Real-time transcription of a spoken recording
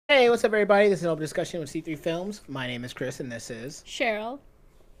Hey, what's up, everybody? This is an open discussion with C3 Films. My name is Chris, and this is. Cheryl.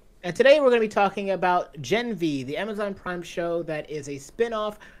 And today we're going to be talking about Gen V, the Amazon Prime show that is a spin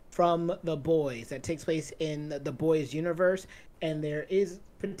off from The Boys that takes place in the Boys universe. And there is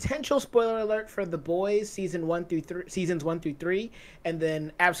potential spoiler alert for The Boys seasons 1 through 3, and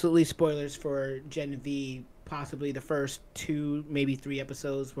then absolutely spoilers for Gen V, possibly the first 2, maybe 3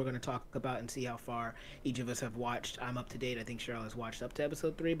 episodes we're going to talk about and see how far each of us have watched. I'm up to date. I think Cheryl has watched up to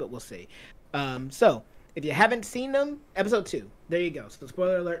episode 3, but we'll see. So if you haven't seen them, episode 2, there you go. So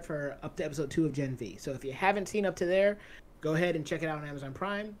spoiler alert for up to episode 2 of Gen V. So if you haven't seen up to there, go ahead and check it out on Amazon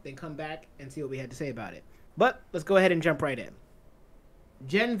Prime, then come back and see what we had to say about it. But let's go ahead and jump right in.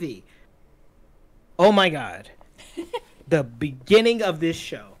 Gen V. Oh my god. The beginning of this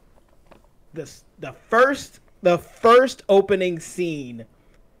show. The first opening scene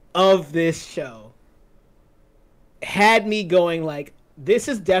of this show had me going like, this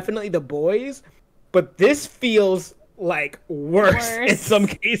is definitely The Boys, but this feels like worse in some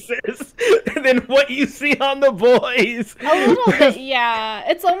cases than what you see on The Boys. A little bit, yeah.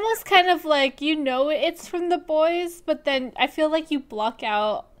 It's almost kind of like it's from The Boys, but then I feel like you block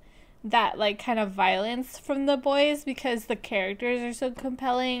out that like kind of violence from The Boys because the characters are so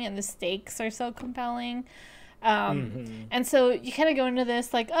compelling and the stakes are so compelling. And so you kind of go into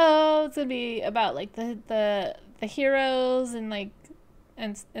this like, oh, it's gonna be about like the heroes and like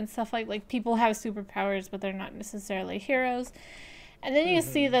and stuff like people have superpowers but they're not necessarily heroes, and then you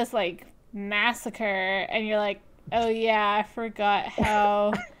see this like massacre and you're like, oh yeah, I forgot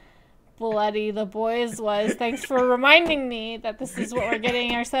how bloody The Boys was. Thanks for reminding me that this is what we're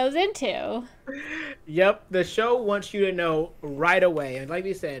getting ourselves into. Yep, the show wants you to know right away, and like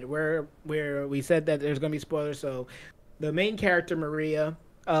we said, where we said that there's gonna be spoilers. So the main character Maria,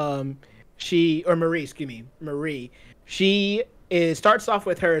 Marie, she starts off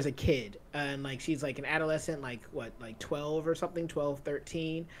with her as a kid, and like she's like an adolescent, like what, like 12 or something, 12,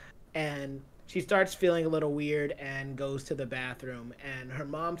 13, and she starts feeling a little weird and goes to the bathroom, and her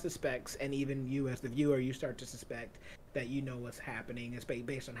mom suspects, and even you as the viewer, you start to suspect that you know what's happening. It's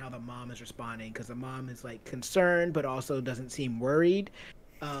based on how the mom is responding, because the mom is like concerned but also doesn't seem worried.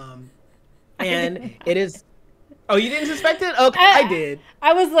 And it is. Oh, you didn't suspect it? Okay, I did.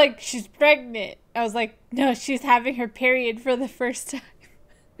 I was like, she's pregnant. I was like, no, she's having her period for the first time.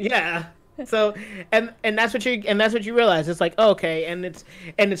 Yeah. So and that's what you realize. It's like, oh, okay, and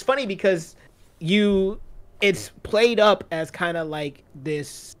it's funny because it's played up as kind of like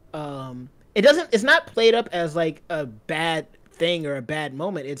this. It's not played up as like a bad thing or a bad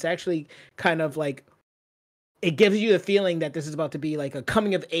moment. It's actually kind of like, it gives you the feeling that this is about to be like a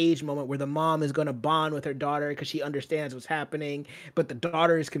coming of age moment where the mom is going to bond with her daughter because she understands what's happening, but the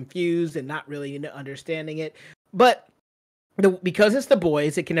daughter is confused and not really understanding it. But because it's The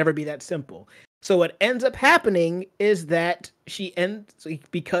Boys, it can never be that simple. So what ends up happening is that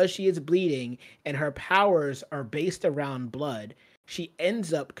because she is bleeding and her powers are based around blood, she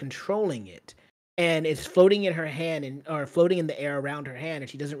ends up controlling it. And it's floating in her hand or floating in the air around her hand, and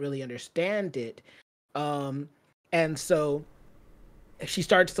she doesn't really understand it. And so she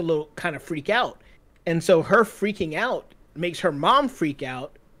starts to kind of freak out. And so her freaking out makes her mom freak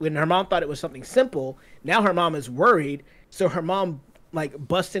out. When her mom thought it was something simple, now her mom is worried. So her mom like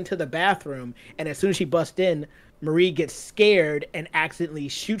busts into the bathroom, and as soon as she busts in, Marie gets scared and accidentally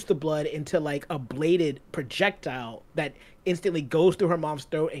shoots the blood into like a bladed projectile that instantly goes through her mom's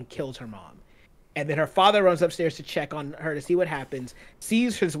throat and kills her mom. And then her father runs upstairs to check on her to see what happens,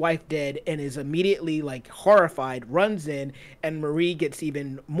 sees his wife dead, and is immediately like horrified, runs in, and Marie gets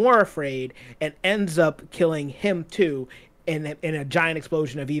even more afraid and ends up killing him too in a giant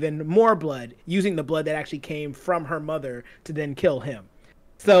explosion of even more blood, using the blood that actually came from her mother to then kill him.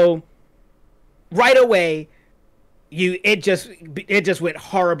 So right away, it just went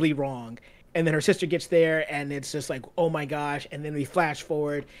horribly wrong. And then her sister gets there, and it's just like, oh my gosh. And then we flash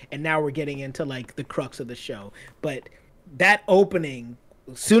forward, and now we're getting into like the crux of the show. But that opening,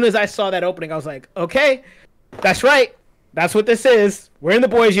 as soon as I saw that opening, I was like, okay, that's right. That's what this is. We're in The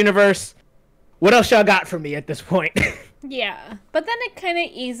Boys universe. What else y'all got for me at this point? Yeah, but then it kind of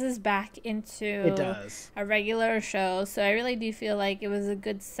eases back into a regular show. So I really do feel like it was a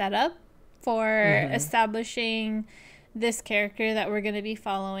good setup for establishing this character that we're going to be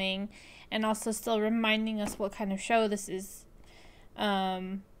following, and also still reminding us what kind of show this is.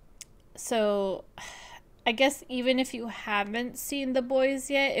 So I guess even if you haven't seen The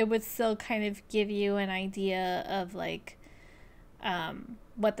Boys yet, it would still kind of give you an idea of like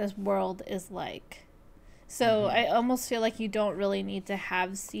what this world is like. So I almost feel like you don't really need to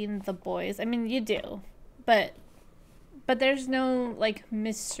have seen The Boys. I mean, you do, but but there's no like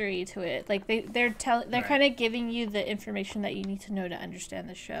mystery to it. Like they're Right. kind of giving you the information that you need to know to understand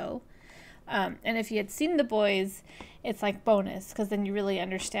the show. And if you had seen The Boys, it's like bonus because then you really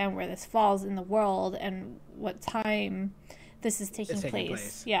understand where this falls in the world and what time this is taking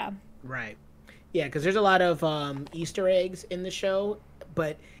place. Yeah. Right. Yeah, because there's a lot of Easter eggs in the show,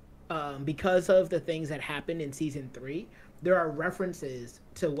 but because of the things that happened in season 3, there are references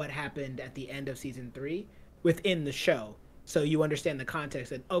to what happened at the end of season 3 within the show. So you understand the context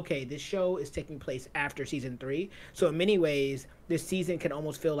that, okay, this show is taking place after season 3. So in many ways, this season can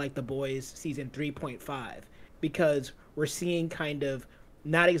almost feel like The Boys season 3.5 because we're seeing kind of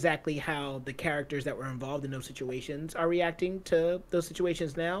not exactly how the characters that were involved in those situations are reacting to those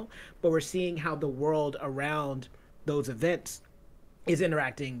situations now, but we're seeing how the world around those events is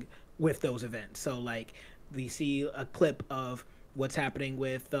interacting with those events. So like we see a clip of what's happening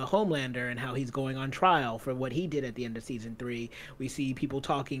with the Homelander and how he's going on trial for what he did at the end of season 3. We see people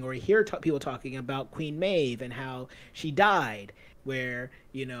talking or hear people talking about Queen Maeve and how she died, where,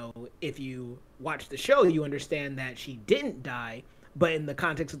 you know, if you watch the show, you understand that she didn't die, but in the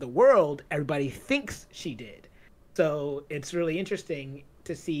context of the world, everybody thinks she did. So it's really interesting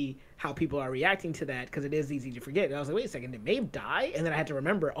to see how people are reacting to that because it is easy to forget. And I was like, wait a second, did Maeve die? And then I had to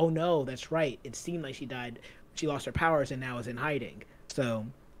remember, oh no, that's right. It seemed like she died. She lost her powers and now is in hiding. So,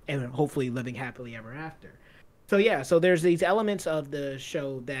 and hopefully living happily ever after. So yeah, so there's these elements of the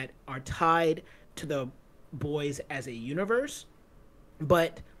show that are tied to the Boys as a universe,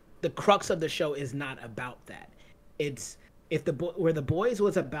 but the crux of the show is not about that. It's if where the Boys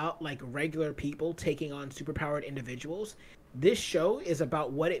was about like regular people taking on superpowered individuals, this show is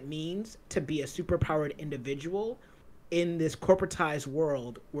about what it means to be a superpowered individual in this corporatized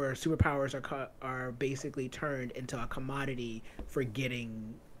world where superpowers are basically turned into a commodity for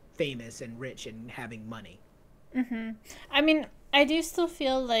getting famous and rich and having money. I mean, I do still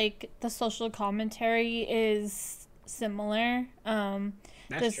feel like the social commentary is similar.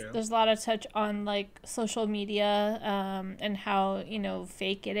 That's true. There's a lot of touch on like social media and how, you know,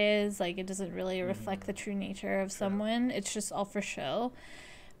 fake it is. Like it doesn't really reflect the true nature of someone. It's just all for show.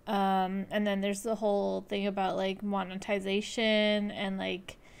 And then there's the whole thing about like monetization and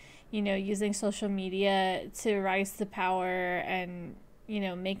like, you know, using social media to rise to power and, you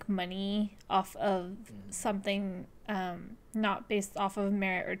know, make money off of something not based off of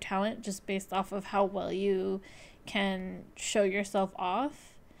merit or talent, just based off of how well you can show yourself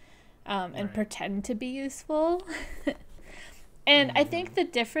off and pretend to be useful. And I think the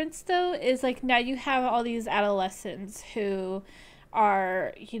difference though is like now you have all these adolescents who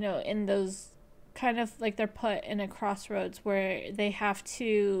are, you know, in those kind of like they're put in a crossroads where they have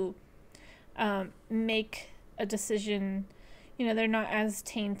to make a decision. You know, they're not as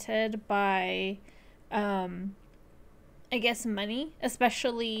tainted by I guess money,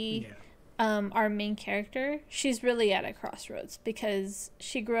 especially our main character. She's really at a crossroads because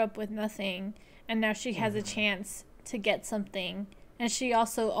she grew up with nothing and now she has a chance to get something, and she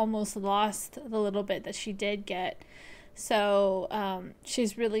also almost lost the little bit that she did get. So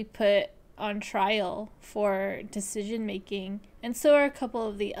she's really put on trial for decision making, and so are a couple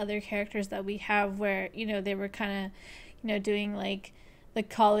of the other characters that we have where, you know, they were kind of, you know, doing like the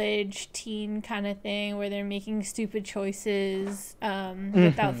college teen kind of thing where they're making stupid choices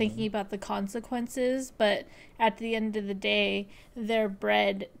without thinking about the consequences, but at the end of the day they're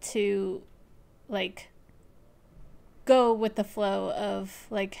bred to like go with the flow of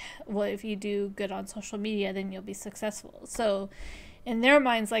like, well, if you do good on social media then you'll be successful. So in their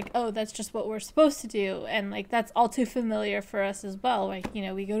minds, like, oh, that's just what we're supposed to do, and like that's all too familiar for us as well. Like, you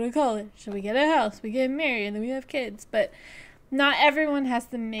know, we go to college, so we get a house, we get married, and then we have kids, but not everyone has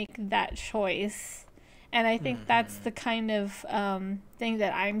to make that choice. And I think that's the kind of thing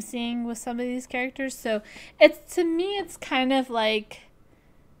that I'm seeing with some of these characters. So it's, to me, it's kind of like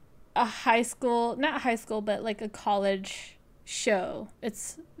a high school, not high school, but like a college show.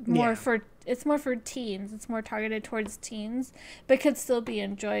 It's more for teens. It's more targeted towards teens, but could still be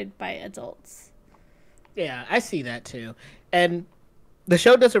enjoyed by adults. Yeah, I see that too. And the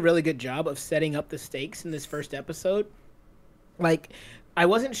show does a really good job of setting up the stakes in this first episode. Like, I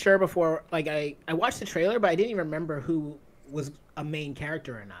wasn't sure before, like, I watched the trailer, but I didn't even remember who was a main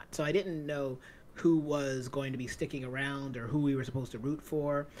character or not. So I didn't know who was going to be sticking around or who we were supposed to root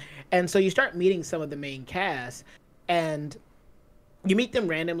for. And so you start meeting some of the main cast, and you meet them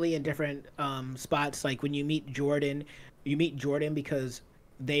randomly in different spots. Like when you meet Jordan because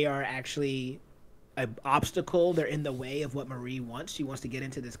they are actually an obstacle. They're in the way of what Marie wants. She wants to get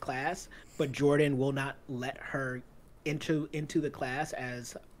into this class, but Jordan will not let her into the class,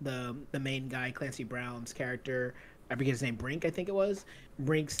 as the main guy, Clancy Brown's character, I forget his name, Brink, I think it was,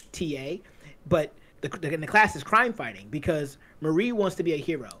 Brink's TA, but the class is crime fighting because Marie wants to be a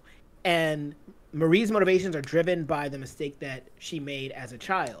hero, and Marie's motivations are driven by the mistake that she made as a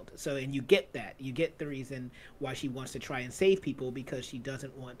child. So, and you get that. You get the reason why she wants to try and save people, because she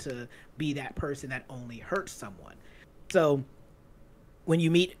doesn't want to be that person that only hurts someone. So, when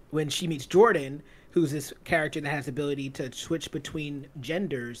she meets Jordan, who's this character that has the ability to switch between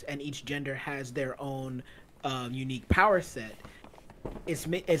genders, and each gender has their own unique power set, it's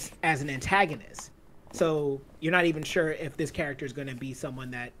as an antagonist. So you're not even sure if this character is going to be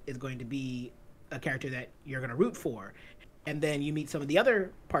someone that is going to be a character that you're going to root for. And then you meet some of the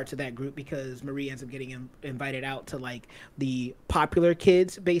other parts of that group, because Marie ends up getting invited out to like the popular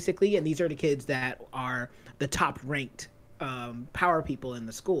kids, basically. And these are the kids that are the top ranked power people in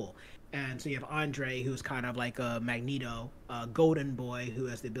the school. And so you have Andre, who's kind of like a Magneto, golden boy, who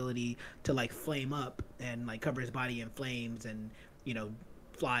has the ability to like flame up and like cover his body in flames, and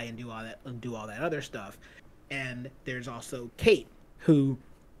fly and do all that other stuff. And there's also Kate, who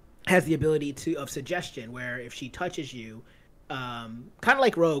has the ability of suggestion, where if she touches you, kind of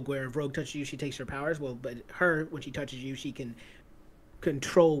like Rogue, where if Rogue touches you, she takes her powers. Well, but when she touches you, she can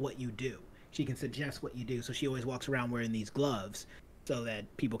control what you do. She can suggest what you do. So she always walks around wearing these gloves so that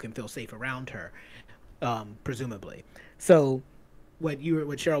people can feel safe around her, presumably. So what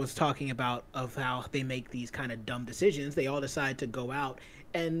Cheryl was talking about, of how they make these kind of dumb decisions, they all decide to go out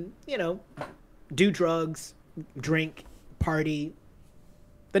and, do drugs, drink, party,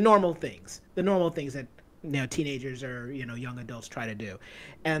 the normal things that teenagers or young adults try to do.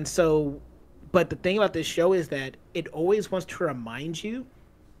 And so, but the thing about this show is that it always wants to remind you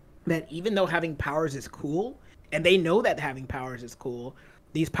that even though having powers is cool, and they know that having powers is cool,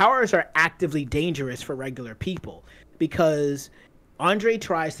 these powers are actively dangerous for regular people, because Andre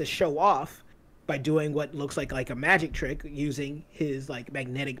tries to show off by doing what looks like a magic trick, using his like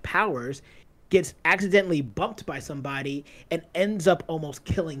magnetic powers, gets accidentally bumped by somebody and ends up almost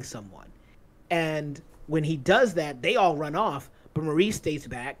killing someone. And when he does that, they all run off, but Marie stays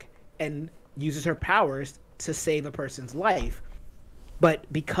back and uses her powers to save a person's life. But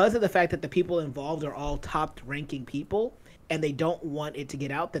because of the fact that the people involved are all top-ranking people, and they don't want it to get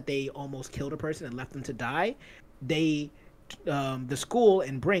out that they almost killed a person and left them to die, the school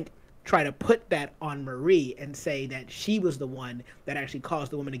and Brink try to put that on Marie and say that she was the one that actually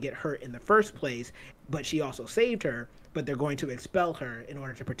caused the woman to get hurt in the first place, but she also saved her, but they're going to expel her in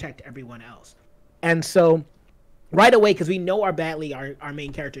order to protect everyone else. And so right away, because we know our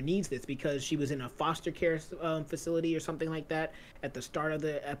main character needs this, because she was in a foster care facility or something like that at the start of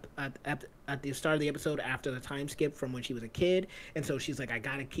the episode, after the time skip from when she was a kid. And so she's like, I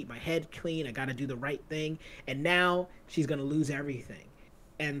gotta keep my head clean, I gotta do the right thing, and now she's gonna lose everything.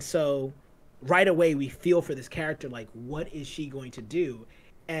 And so right away we feel for this character, like, what is she going to do?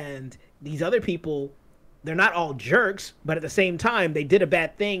 And these other people, they're not all jerks, but at the same time, they did a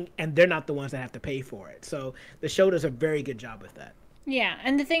bad thing, and they're not the ones that have to pay for it. So the show does a very good job with that. Yeah,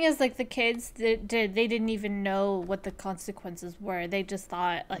 and the thing is, like, the kids, they didn't even know what the consequences were. They just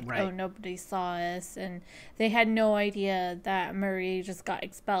thought, like, right, oh, nobody saw us, and they had no idea that Marie just got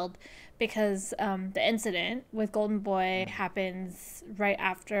expelled, because the incident with Golden Boy happens right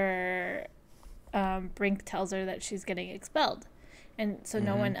after Brink tells her that she's getting expelled, and so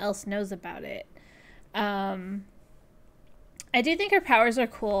no one else knows about it. I do think her powers are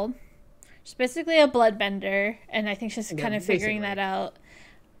cool. She's basically a bloodbender, and I think she's kind of figuring that out.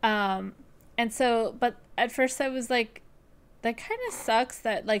 And so, but at first I was like, that kind of sucks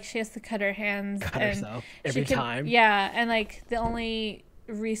that, like, she has to cut her hands. Cut herself every time. Yeah, and, like, the only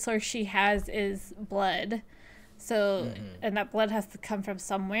resource she has is blood. So, and that blood has to come from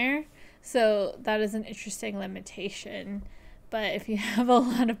somewhere. So that is an interesting limitation. But if you have a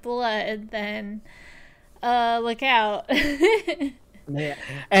lot of blood, then look out. Yeah,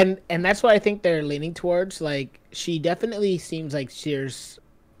 and that's what I think they're leaning towards. Like, she definitely seems like she's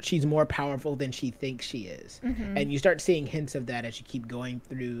more powerful than she thinks she is, and you start seeing hints of that as you keep going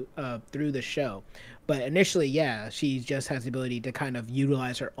through the show. But initially, yeah, she just has the ability to kind of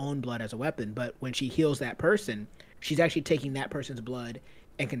utilize her own blood as a weapon. But when she heals that person, she's actually taking that person's blood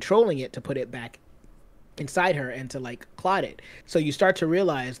and controlling it to put it back inside her and to, like, clot it. So you start to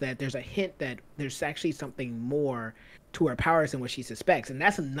realize that there's a hint that there's actually something more to her powers than what she suspects. And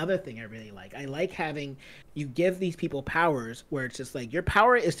that's another thing I really like. I like having you give these people powers where it's just like, your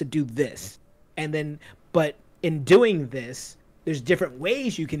power is to do this, and then, but in doing this, there's different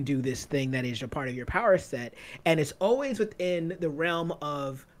ways you can do this thing that is a part of your power set, and it's always within the realm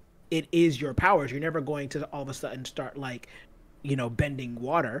of it is your powers. You're never going to all of a sudden start, like, bending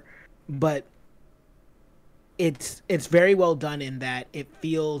water, but it's very well done in that it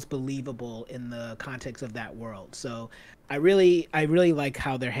feels believable in the context of that world. So I really like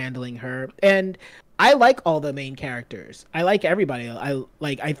how they're handling her, and I like all the main characters. I like everybody.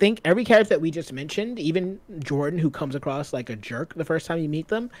 I think every character that we just mentioned, even Jordan, who comes across like a jerk the first time you meet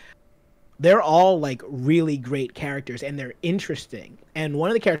them, they're all like really great characters and they're interesting. And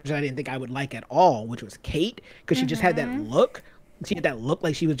one of the characters I didn't think I would like at all, which was Kate, because she just had that look. She had that look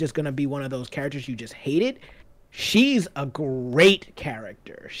like she was just gonna be one of those characters you just hated. She's a great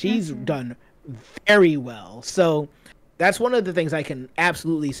character. She's done very well. So that's one of the things I can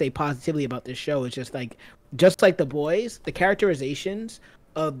absolutely say positively about this show. Is just like The Boys, the characterizations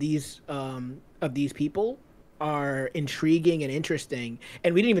of these people are intriguing and interesting.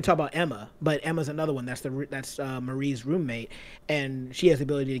 And we didn't even talk about Emma, but Emma's another one. That's Marie's roommate, and she has the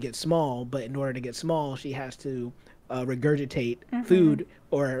ability to get small. But in order to get small, she has to regurgitate food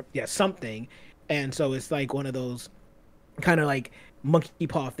or something. And so it's like one of those kind of like monkey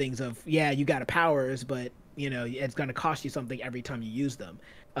paw things of, yeah, you got powers, but you know it's going to cost you something every time you use them.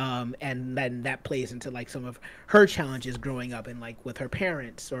 And then that plays into like some of her challenges growing up and like with her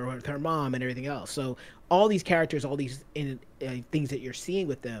parents or with her mom and everything else. So all these characters, all these things that you're seeing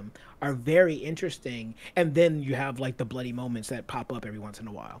with them are very interesting. And then you have like the bloody moments that pop up every once in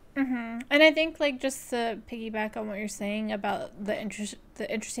a while. And I think like just to piggyback on what you're saying about the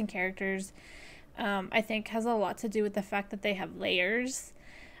interesting characters, I think has a lot to do with the fact that they have layers.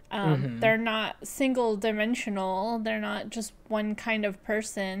 They're not single dimensional. They're not just one kind of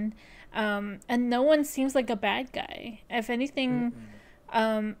person. And no one seems like a bad guy. If anything,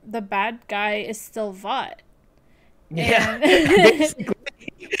 the bad guy is still Vought. Yeah.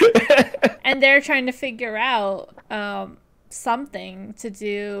 And they're trying to figure out something to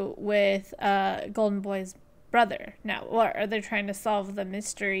do with Golden Boy's brother. Now, or are they trying to solve the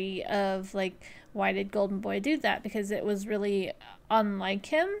mystery of like, why did Golden Boy do that? Because it was really unlike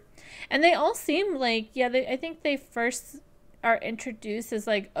him. And they all seem like, I think they first are introduced as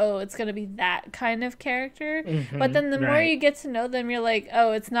like, oh, it's going to be that kind of character. But then the more you get to know them, you're like,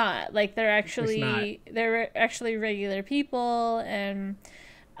 oh, it's not. Like they're actually regular people. And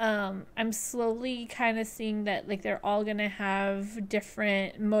I'm slowly kind of seeing that like they're all going to have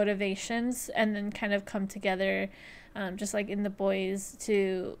different motivations and then kind of come together, just like in The Boys,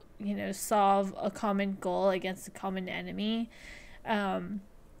 to solve a common goal against a common enemy.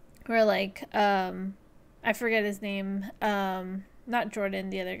 Where like I forget his name, not Jordan,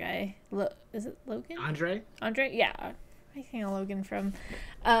 the other guy. Is it Logan? Andre, yeah. I think of Logan from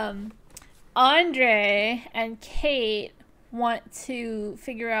Andre and Kate want to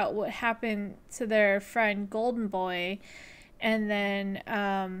figure out what happened to their friend Golden Boy, and then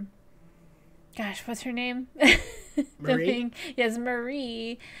gosh, what's her name? Marie. Yes,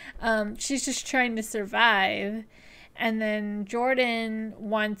 Marie. She's just trying to survive. And then Jordan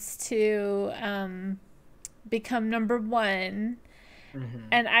wants to become number one.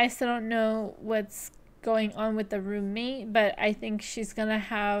 And I still don't know what's going on with the roommate, but I think she's going to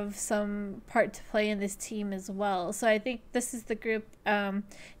have some part to play in this team as well. So I think this is the group. 2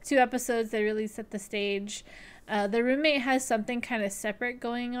 episodes, they really set the stage. The roommate has something kind of separate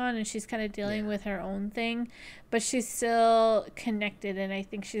going on, and she's kind of dealing with her own thing, but she's still connected, and I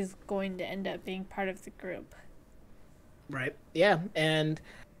think she's going to end up being part of the group. Right. Yeah. And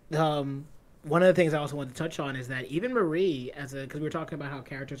one of the things I also want to touch on is that even Marie, because we were talking about how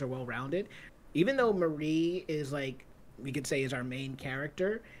characters are well-rounded, even though Marie is like, we could say is our main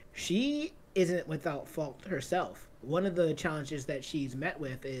character, she isn't without fault herself. One of the challenges that she's met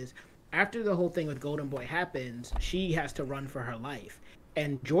with is after the whole thing with Golden Boy happens, she has to run for her life.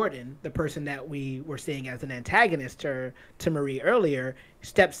 And Jordan, the person that we were seeing as an antagonist to Marie earlier,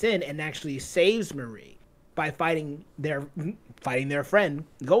 steps in and actually saves Marie by fighting their friend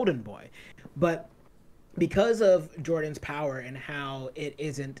Golden Boy. But because of Jordan's power and how it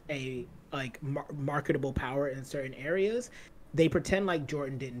isn't a like marketable power in certain areas, they pretend like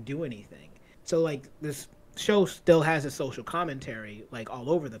Jordan didn't do anything. So like this show still has a social commentary like all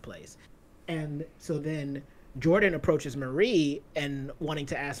over the place. And so then Jordan approaches Marie and wanting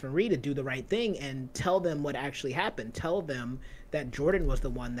to ask Marie to do the right thing and tell them what actually happened. Tell them that Jordan was the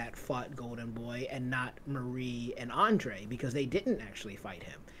one that fought Golden Boy and not Marie and Andre, because they didn't actually fight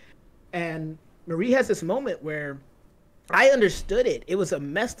him. And Marie has this moment where I understood it. It was a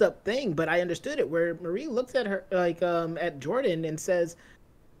messed up thing, but I understood it, where Marie looks at her like at Jordan and says,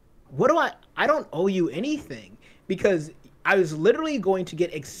 I don't owe you anything, because I was literally going to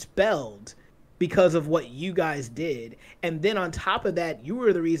get expelled because of what you guys did. And then on top of that, you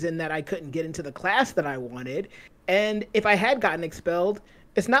were the reason that I couldn't get into the class that I wanted. And if I had gotten expelled,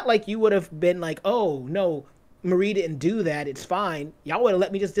 it's not like you would have been like, oh, no, Marie didn't do that, it's fine. Y'all would have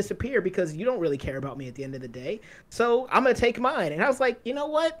let me just disappear because you don't really care about me at the end of the day. So I'm gonna take mine. And I was like, you know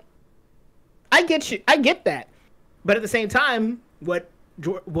what? I get you. I get that. But at the same time, what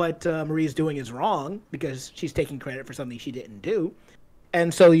Marie's doing is wrong because she's taking credit for something she didn't do.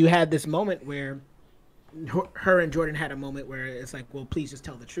 And so you had this moment where her and Jordan had a moment where it's like, well, please just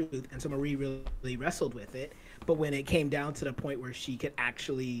tell the truth. And so Marie really wrestled with it. But when it came down to the point where she could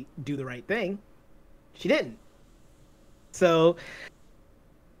actually do the right thing, she didn't. So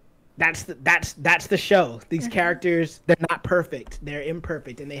that's the show. These characters, they're not perfect. They're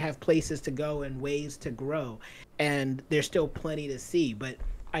imperfect, and they have places to go and ways to grow. And there's still plenty to see. But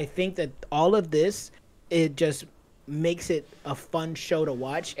I think that all of this, it just makes it a fun show to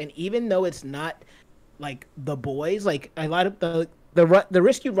watch. And even though it's not like The Boys, like a lot of the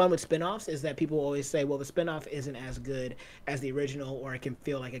risk you run with spinoffs is that people always say, well, the spinoff isn't as good as the original, or it can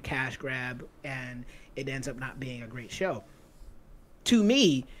feel like a cash grab and it ends up not being a great show. To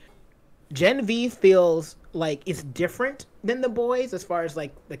me, Gen V feels like it's different than The Boys as far as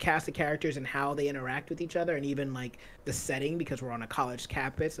like the cast of characters and how they interact with each other, and even like the setting, because we're on a college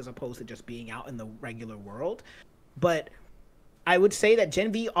campus as opposed to just being out in the regular world. But I would say that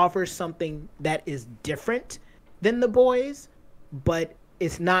Gen V offers something that is different than The Boys, but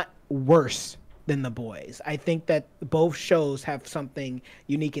it's not worse than The Boys. I think that both shows have something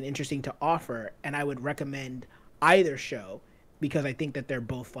unique and interesting to offer, and I would recommend either show because I think that they're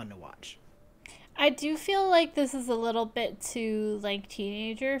both fun to watch. I do feel like this is a little bit too like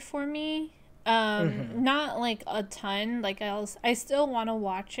teenager for me. Not like a ton. Like I still want to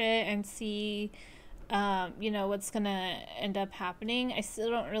watch it and see what's gonna end up happening. I still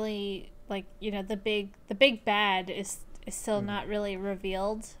don't really like, the big bad is still not really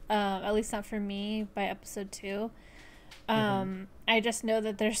revealed. At least not for me by episode 2. I just know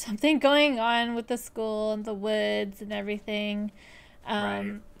that there's something going on with the school and the woods and everything.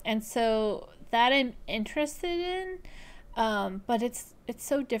 Right. And so that I'm interested in. But it's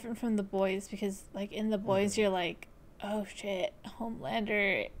so different from The Boys because like in The Boys you're like, oh shit,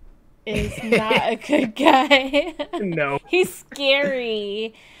 Homelander is not a good guy. No. He's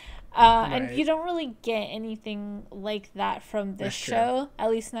scary. Right. And you don't really get anything like that from this show, at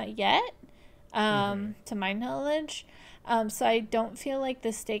least not yet, to my knowledge. So I don't feel like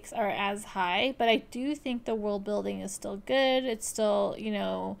the stakes are as high, but I do think the world building is still good. It's still,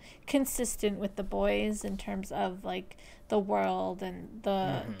 consistent with The Boys in terms of like the world and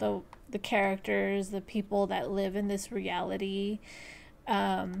the characters, the people that live in this reality.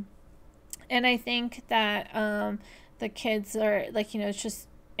 And I think that the kids are like, it's just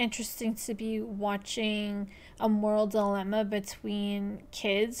interesting to be watching a moral dilemma between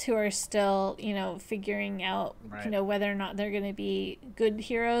kids who are still, figuring out, whether or not they're going to be good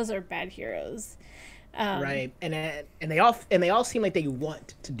heroes or bad heroes. Right. And they all seem like they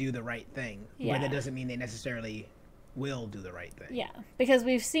want to do the right thing. Yeah. But that doesn't mean they necessarily will do the right thing. Yeah. Because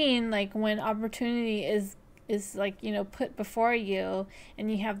we've seen like when opportunity is like, put before you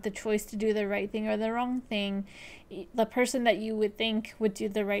and you have the choice to do the right thing or the wrong thing, the person that you would think would do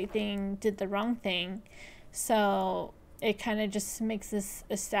the right thing did the wrong thing. So it kind of just makes this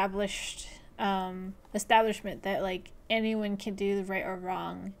establishment that like anyone can do the right or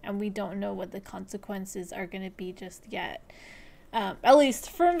wrong, and we don't know what the consequences are going to be just yet. At least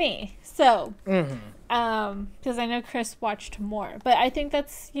for me. So, because I know Chris watched more, but I think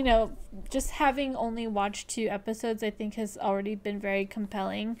that's, just having only watched 2 episodes, I think has already been very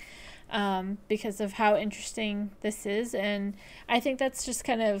compelling, because of how interesting this is. And I think that's just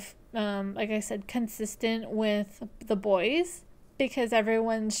kind of, like I said, consistent with The Boys, because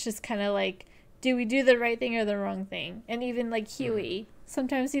everyone's just kind of like, do we do the right thing or the wrong thing? And even like Huey,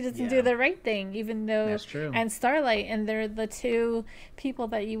 sometimes he doesn't do the right thing, even though, that's true. And Starlight, and they're the 2 people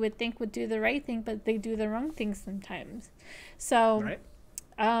that you would think would do the right thing, but they do the wrong thing sometimes. So,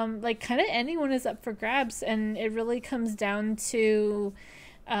 like kind of anyone is up for grabs, and it really comes down to,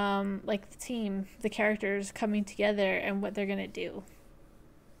 like the team, the characters coming together and what they're going to do.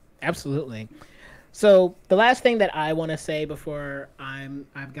 Absolutely. So the last thing that I want to say before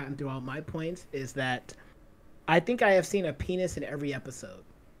I've gotten through all my points is that I think I have seen a penis in every episode.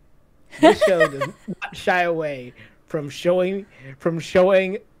 This show does not shy away from showing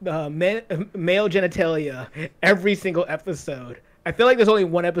male genitalia every single episode. I feel like there's only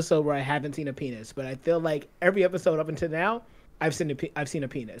one episode where I haven't seen a penis, but I feel like every episode up until now, I've seen a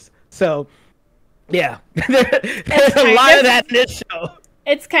penis. So, yeah, there's a lot of that in this show.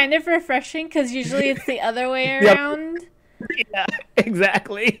 It's kind of refreshing because usually it's the other way around. Yeah,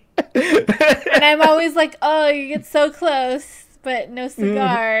 exactly. And I'm always like, oh, you get so close, but no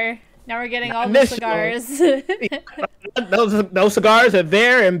cigar. Now we're getting Not all in the this cigars. those cigars are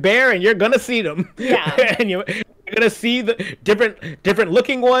there and bare, and you're gonna see them. Yeah. And you're gonna see the different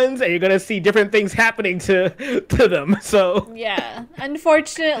looking ones, and you're gonna see different things happening to them. So Yeah.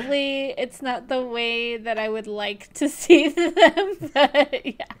 Unfortunately, it's not the way that I would like to see them, but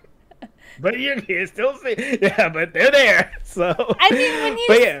yeah. but you can still see, yeah, but they're there. So I mean,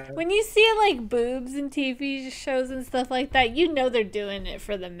 but when you see like boobs in TV shows and stuff like that, you know they're doing it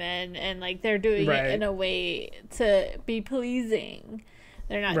for the men, and like they're doing Right. it in a way to be pleasing.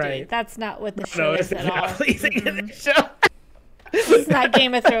 They're not doing. Right. That's not what the show no, is it's at not all. pleasing in Mhm. the show. It's not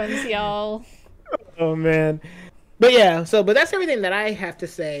Game of Thrones, y'all. Oh man. But yeah, but that's everything that I have to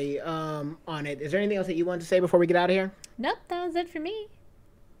say on it. Is there anything else that you want to say before we get out of here? Nope, that was it for me.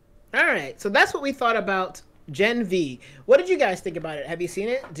 All right, so that's what we thought about Gen V. What did you guys think about it? Have you seen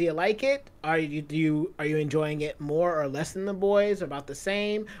it? Do you like it? Are you enjoying it more or less than the boys? About the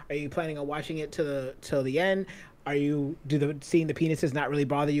same? Are you planning on watching it till the end? Are you seeing the penises not really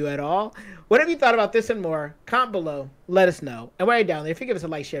bother you at all? What have you thought about this and more? Comment below. Let us know. And right down there, if you give us a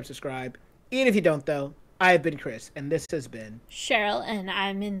like, share, subscribe. Even if you don't, though, I have been Chris, and this has been Cheryl, and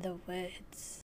I'm in the woods.